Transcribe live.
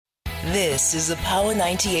This is a Power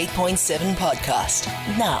 98.7 podcast.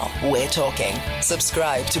 Now we're talking.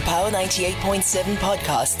 Subscribe to Power 98.7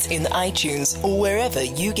 podcasts in iTunes or wherever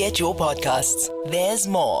you get your podcasts. There's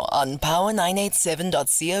more on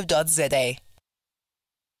power987.co.za.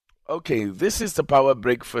 Okay, this is the Power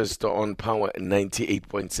Breakfast on Power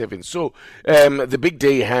 98.7. So, the big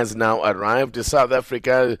day has now arrived. South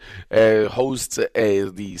Africa hosts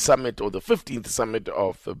the summit, or the 15th summit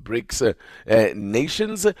of BRICS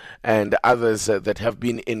nations, and others that have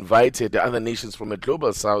been invited, other nations from the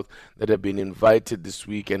global south that have been invited this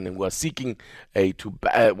week and who are seeking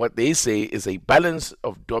what they say is a balance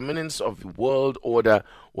of dominance of the world order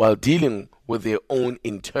while dealing with their own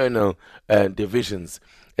internal divisions.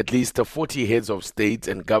 At least 40 heads of state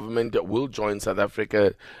and government will join South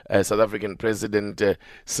African President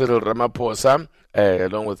Cyril Ramaphosa,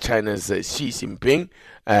 along with China's Xi Jinping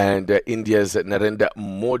and India's Narendra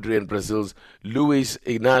Modi and Brazil's Luis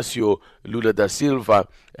Inácio Lula da Silva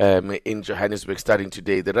in Johannesburg starting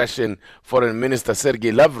today. The Russian Foreign Minister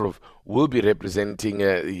Sergei Lavrov will be representing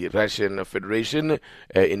the Russian Federation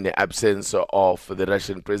in the absence of the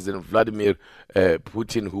Russian President Vladimir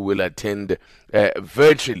Putin, who will attend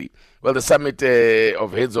virtually. Well, the summit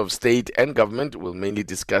of heads of state and government will mainly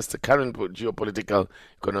discuss the current geopolitical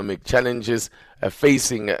economic challenges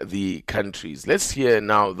facing the countries. Let's hear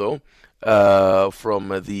now, though, from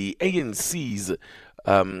the ANC's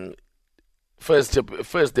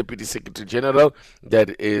First Deputy Secretary General,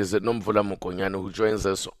 that is Nomvula Mokonyane, who joins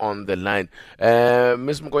us on the line.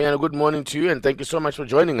 Ms. Mokonyane, good morning to you, and thank you so much for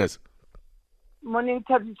joining us. Morning,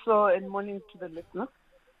 Tabiso, and morning to the listeners.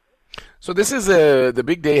 So this is the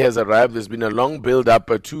big day has arrived. There's been a long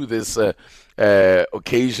build-up to this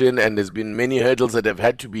occasion, and there's been many hurdles that have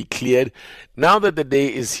had to be cleared. Now that the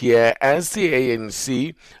day is here, as the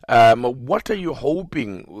ANC, what are you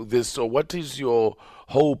hoping this, or what is your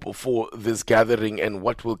hope for this gathering, and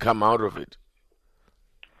what will come out of it?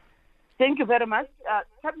 Thank you very much.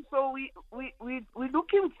 So we're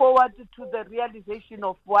looking forward to the realization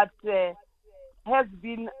of what has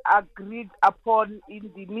been agreed upon in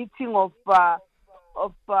the meeting of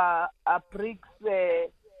BRICS,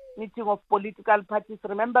 meeting of political parties.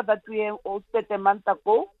 Remember that we hosted a month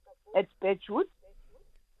ago at Birchwood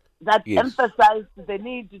that emphasized the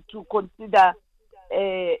need to consider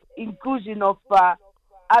inclusion of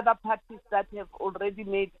other parties that have already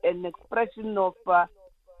made an expression of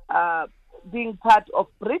being part of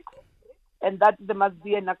BRICS, and that there must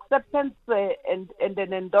be an acceptance and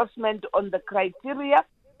an endorsement on the criteria.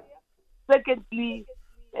 Secondly,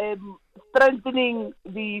 strengthening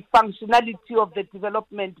the functionality of the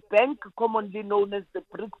development bank, commonly known as the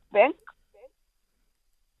BRICS Bank,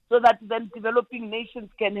 so that then developing nations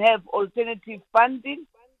can have alternative funding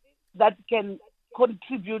that can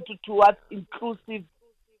contribute towards inclusive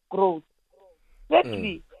growth.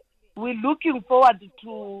 Thirdly, we're looking forward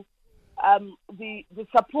to the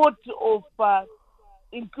support of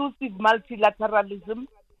inclusive multilateralism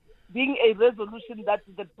being a resolution that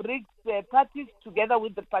the BRICS parties, together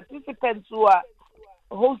with the participants who are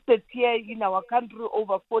hosted here in our country,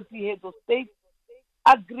 over 40 heads of state,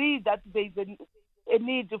 agree that there is a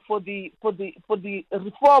need for the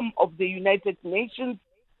reform of the United Nations,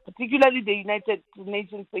 particularly the United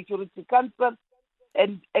Nations Security Council,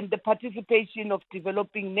 and the participation of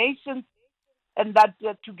developing nations, and that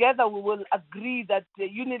together we will agree that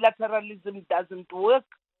unilateralism doesn't work,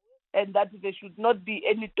 and that there should not be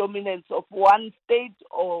any dominance of one state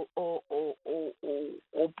or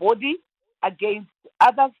body against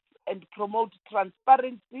others, and promote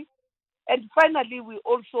transparency. And finally, we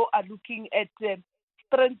also are looking at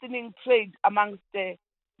strengthening trade amongst the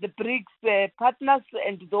BRICS partners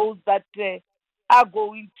and those that are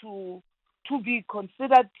going to be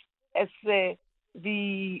considered as the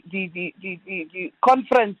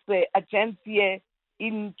conference agenda here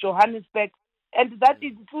in Johannesburg, and that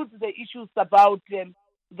includes the issues about the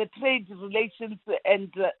trade relations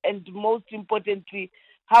and most importantly,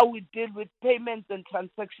 how we deal with payments and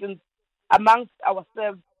transactions amongst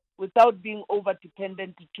ourselves without being over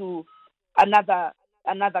dependent to another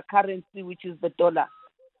currency, which is the dollar.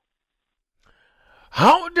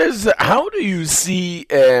 How do you see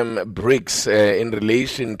BRICS in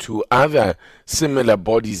relation to other similar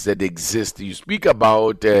bodies that exist? You speak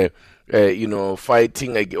about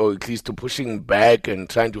fighting, or at least to pushing back and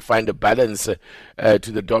trying to find a balance to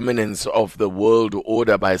the dominance of the world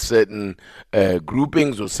order by certain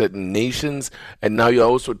groupings or certain nations. And now you're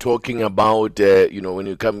also talking about, when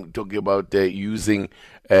you come talking about using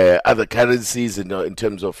other currencies in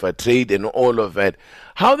terms of trade and all of that.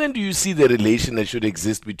 How then do you see the relation that should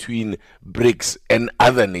exist between BRICS and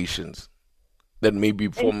other nations? that maybe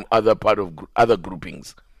from other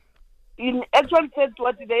groupings? In actual fact,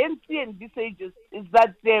 what the ANC envisages is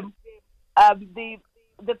that the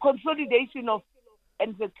consolidation of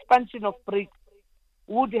and the expansion of BRICS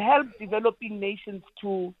would help developing nations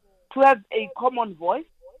to have a common voice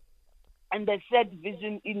and a shared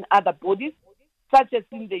vision in other bodies, such as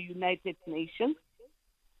in the United Nations,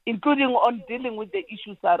 including on dealing with the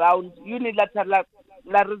issues around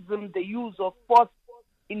unilateralism, the use of force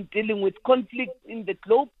in dealing with conflicts in the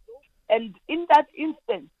globe. And in that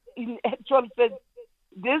instance, in actual fact,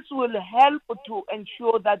 this will help to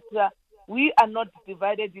ensure that we are not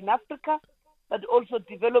divided in Africa, but also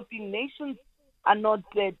developing nations are not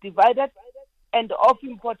divided, and of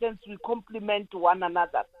importance, we complement one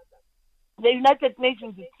another. The United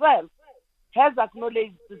Nations itself has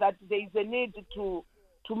acknowledged that there is a need to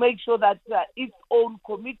make sure that its own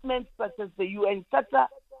commitments, such as the UN Charter,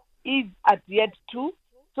 is adhered to,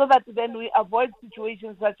 so that then we avoid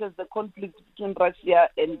situations such as the conflict between Russia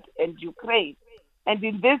and Ukraine. And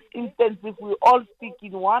in this instance, if we all speak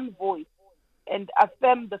in one voice and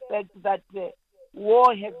affirm the fact that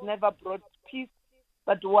war has never brought peace,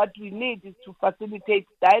 but what we need is to facilitate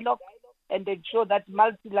dialogue and ensure that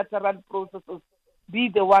multilateral processes be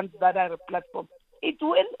the ones that are a platform. It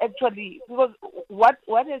will actually, because what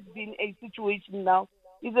has been a situation now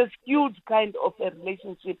is a skewed kind of a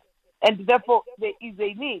relationship, and therefore there is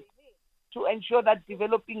a need to ensure that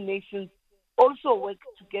developing nations also work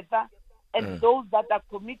together, and those that are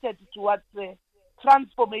committed towards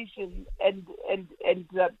transformation and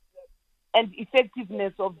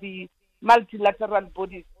effectiveness of the multilateral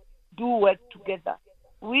bodies do work together.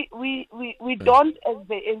 We don't, as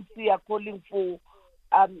the ANC, are calling for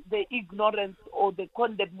the ignorance or the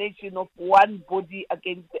condemnation of one body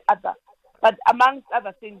against the other. But amongst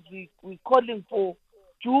other things, we're calling for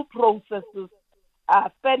due processes,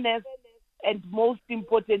 fairness, and most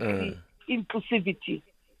importantly, inclusivity.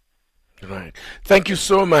 Right. Thank you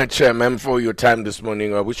so much, ma'am, for your time this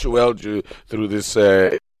morning. I wish you well through this.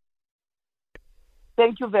 Thank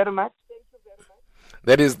you very much.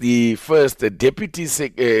 That is the first Deputy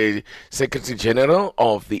Secretary General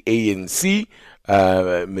of the ANC,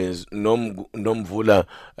 Ms. Nomvula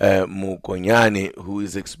Mokonyane, who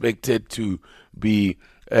is expected to be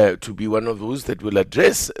one of those that will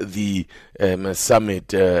address the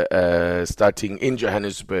summit starting in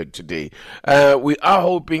Johannesburg today. We are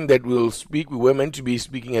hoping that we'll speak. We were meant to be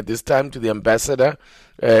speaking at this time to the ambassador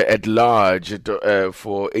at large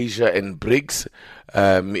for Asia and BRICS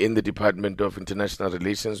in the Department of International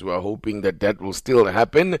Relations. We are hoping that will still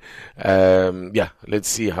happen. Let's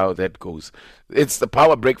see how that goes. It's the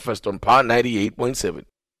Power Breakfast on Power 98.7.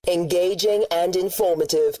 Engaging and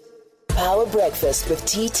informative. Power Breakfast with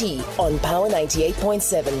TT on Power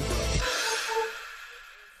 98.7.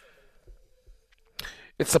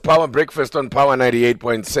 It's the Power Breakfast on Power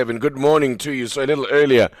 98.7. Good morning to you. So a little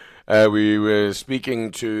earlier, we were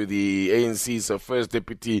speaking to the ANC's first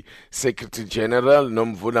Deputy Secretary General,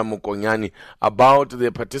 Nomvula Mokonyane, about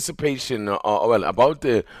the participation, about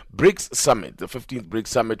the BRICS Summit, the 15th BRICS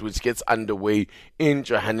Summit, which gets underway in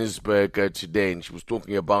Johannesburg today. And she was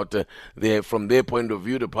talking about, from their point of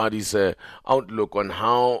view, the party's outlook on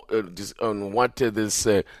how, on what this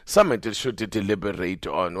summit should deliberate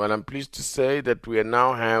on. Well, I'm pleased to say that we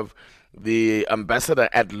now have the Ambassador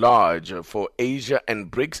at Large for Asia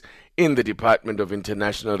and BRICS in the Department of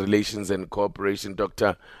International Relations and Cooperation,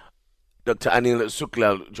 Dr. Anil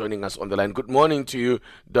Suklal, joining us on the line. Good morning to you,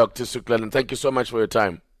 Dr. Suklal, and thank you so much for your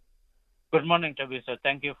time. Good morning, Tabisa.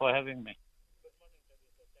 Thank you for having me.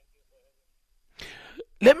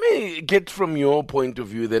 Let me get from your point of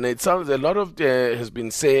view then. It sounds a lot of has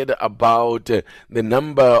been said about the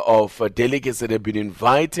number of delegates that have been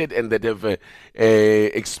invited and that have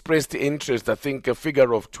expressed interest. I think a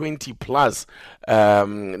figure of 20 plus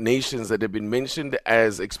nations that have been mentioned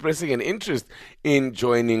as expressing an interest in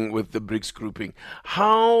joining with the BRICS grouping.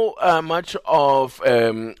 How much of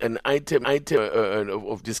an item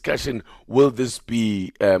of discussion will this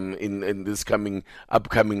be in this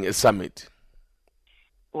upcoming summit?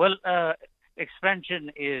 Well, expansion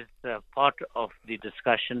is part of the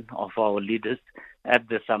discussion of our leaders at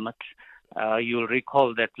the summit. You'll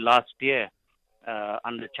recall that last year,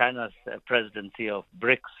 under China's presidency of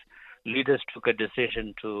BRICS, leaders took a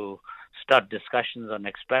decision to start discussions on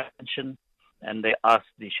expansion, and they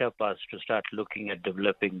asked the Sherpas to start looking at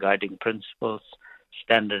developing guiding principles,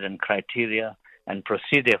 standard and criteria, and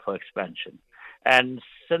procedure for expansion. And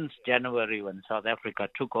since January, when South Africa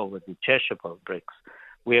took over the chairship of BRICS,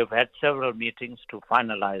 we have had several meetings to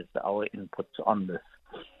finalize our inputs on this.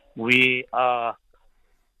 We are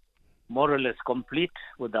more or less complete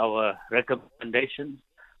with our recommendations.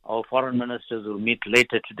 Our foreign ministers will meet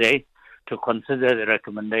later today to consider the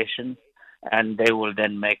recommendations, and they will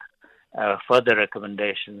then make further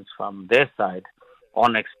recommendations from their side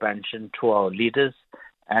on expansion to our leaders.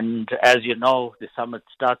 And as you know, the summit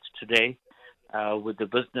starts today with the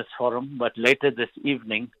business forum, but later this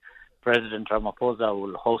evening, President Ramaphosa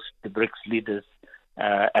will host the BRICS leaders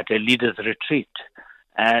at a leaders retreat,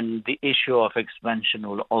 and the issue of expansion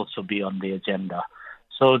will also be on the agenda.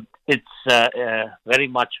 So it's very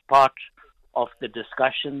much part of the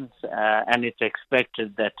discussions, and it's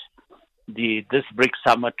expected that this BRICS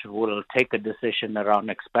summit will take a decision around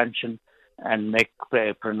expansion and make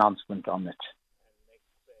a pronouncement on it.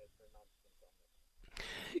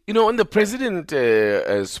 You know, when the president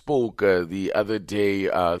spoke the other day,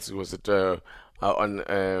 was it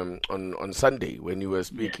on Sunday, when you were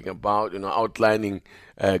speaking about, outlining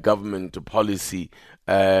government policy,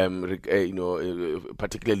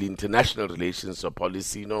 particularly international relations or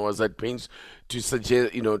policy, was at pains to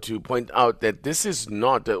suggest, to point out that this is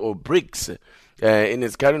not, or BRICS in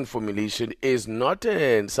its current formulation is not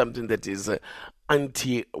something that is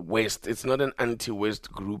anti-West. It's not an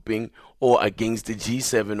anti-West grouping or against the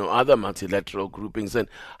G7 or other multilateral groupings. And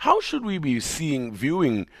how should we be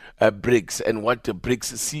viewing BRICS and what the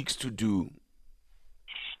BRICS seeks to do?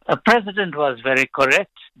 The president was very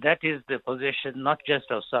correct. That is the position not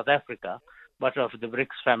just of South Africa, but of the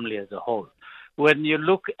BRICS family as a whole. When you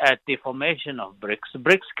look at the formation of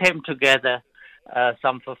BRICS came together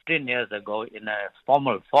some 15 years ago in a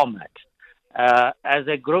formal format as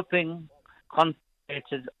a grouping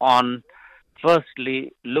concentrated on,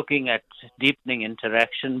 firstly, looking at deepening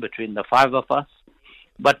interaction between the five of us,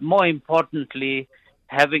 but more importantly,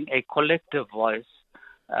 having a collective voice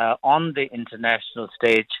on the international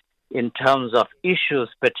stage in terms of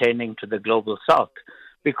issues pertaining to the Global South.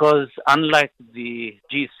 Because unlike the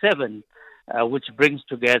G7, which brings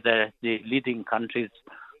together the leading countries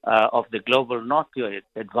of the Global North, your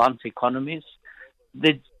advanced economies,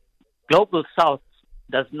 the Global South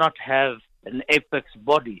does not have an apex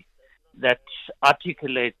body that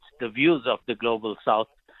articulates the views of the Global South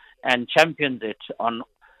and champions it on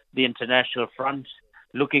the international front,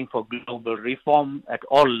 looking for global reform at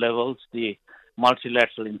all levels, the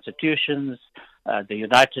multilateral institutions, the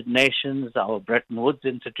United Nations, our Bretton Woods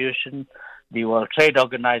institution, the World Trade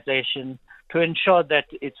Organization, to ensure that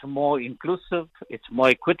it's more inclusive, it's more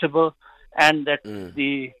equitable, and that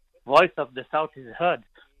the voice of the South is heard.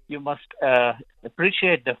 You must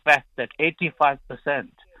appreciate the fact that 85%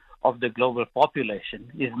 of the global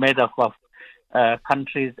population is made up of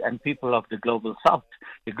countries and people of the Global South.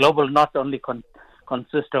 The Global North only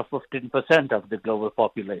consists of 15% of the global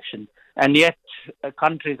population. And yet,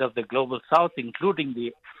 countries of the Global South, including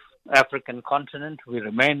the African continent, we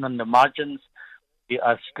remain on the margins. We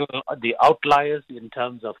are still the outliers in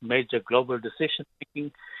terms of major global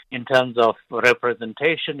decision-making, in terms of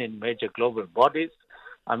representation in major global bodies.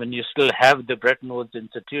 I mean, you still have the Bretton Woods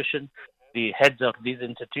institution. The heads of these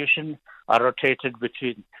institutions are rotated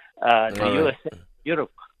between the US and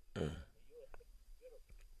Europe.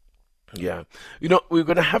 Yeah. We're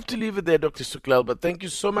going to have to leave it there, Dr. Suklal, but thank you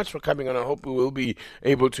so much for coming on. I hope we will be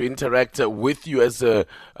able to interact with you as the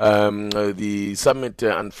summit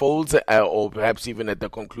unfolds, or perhaps even at the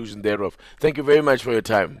conclusion thereof. Thank you very much for your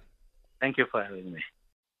time. Thank you for having me.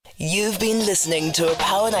 You've been listening to a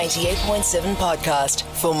Power 98.7 podcast.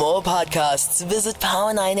 For more podcasts, visit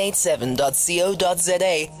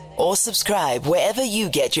power987.co.za or subscribe wherever you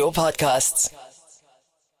get your podcasts.